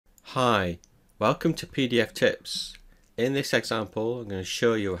Hi, welcome to PDF Tips. In this example, I'm going to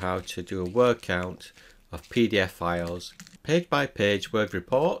show you how to do a word count of PDF files, page by page word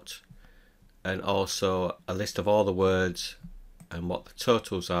report, and also a list of all the words and what the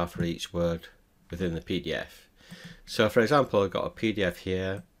totals are for each word within the PDF. So for example, I've got a PDF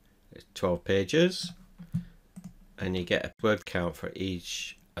here, it's 12 pages, and you get a word count for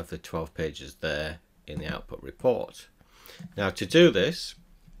each of the 12 pages there in the output report. Now to do this,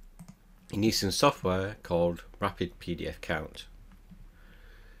 you need some software called Rapid PDF Count.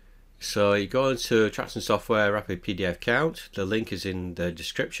 So you go into Traction Software Rapid PDF Count. The link is in the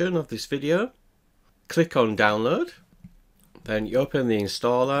description of this video. Click on Download. Then you open the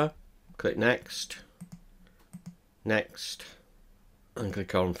installer. Click Next. Next. And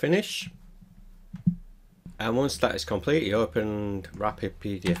click on Finish. And once that is complete, you open Rapid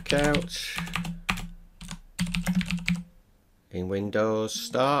PDF Count in Windows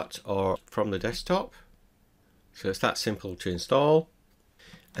Start or from the desktop. So it's that simple to install.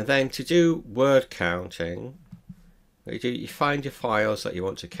 And then to do word counting, what you find your files that you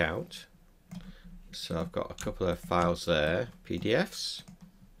want to count. So I've got a couple of files there, PDFs.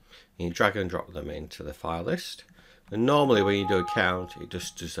 You drag and drop them into the file list. And normally when you do a count, it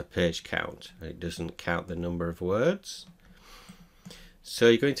just does a page count. It doesn't count the number of words. So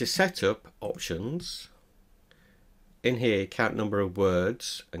you're going to Setup, Options. In here, count number of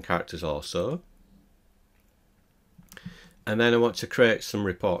words and characters also. And then I want to create some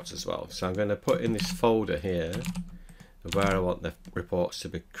reports as well. So I'm going to put in this folder here where I want the reports to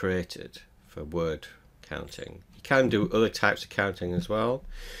be created for word counting. You can do other types of counting as well.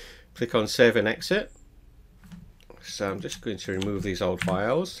 Click on Save and Exit. So I'm just going to remove these old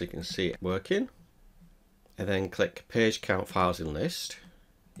files so you can see it working. And then click Page Count Files in List.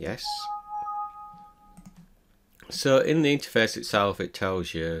 Yes. So in the interface itself, it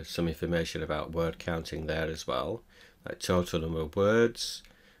tells you some information about word counting there as well, like total number of words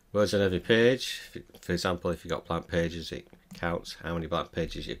on every page. For example, if you've got blank pages, it counts how many blank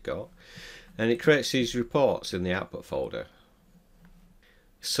pages you've got, and it creates these reports in the output folder.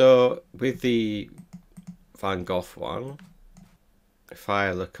 So with the Van Gogh one, if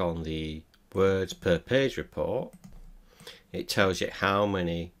I look on the words per page report, it tells you how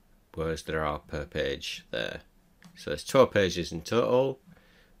many words there are per page there. So there's 12 pages in total,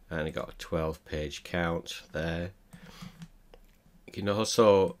 and you got a 12 page count there. You can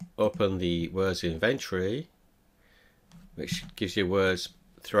also open the words inventory, which gives you words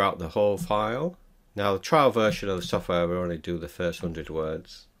throughout the whole file. Now the trial version of the software will only do the first 100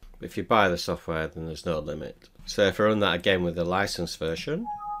 words. If you buy the software, then there's no limit. So if I run that again with the licensed version,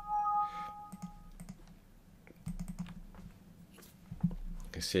 you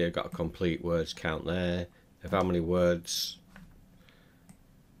can see I've got a complete words count there of how many words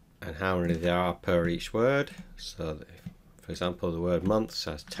and how many there are per each word. So for example, the word months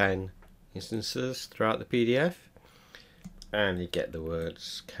has 10 instances throughout the PDF, and you get the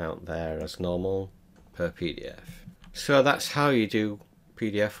words count there as normal per PDF. So that's how you do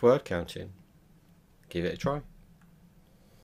PDF word counting. Give it a try.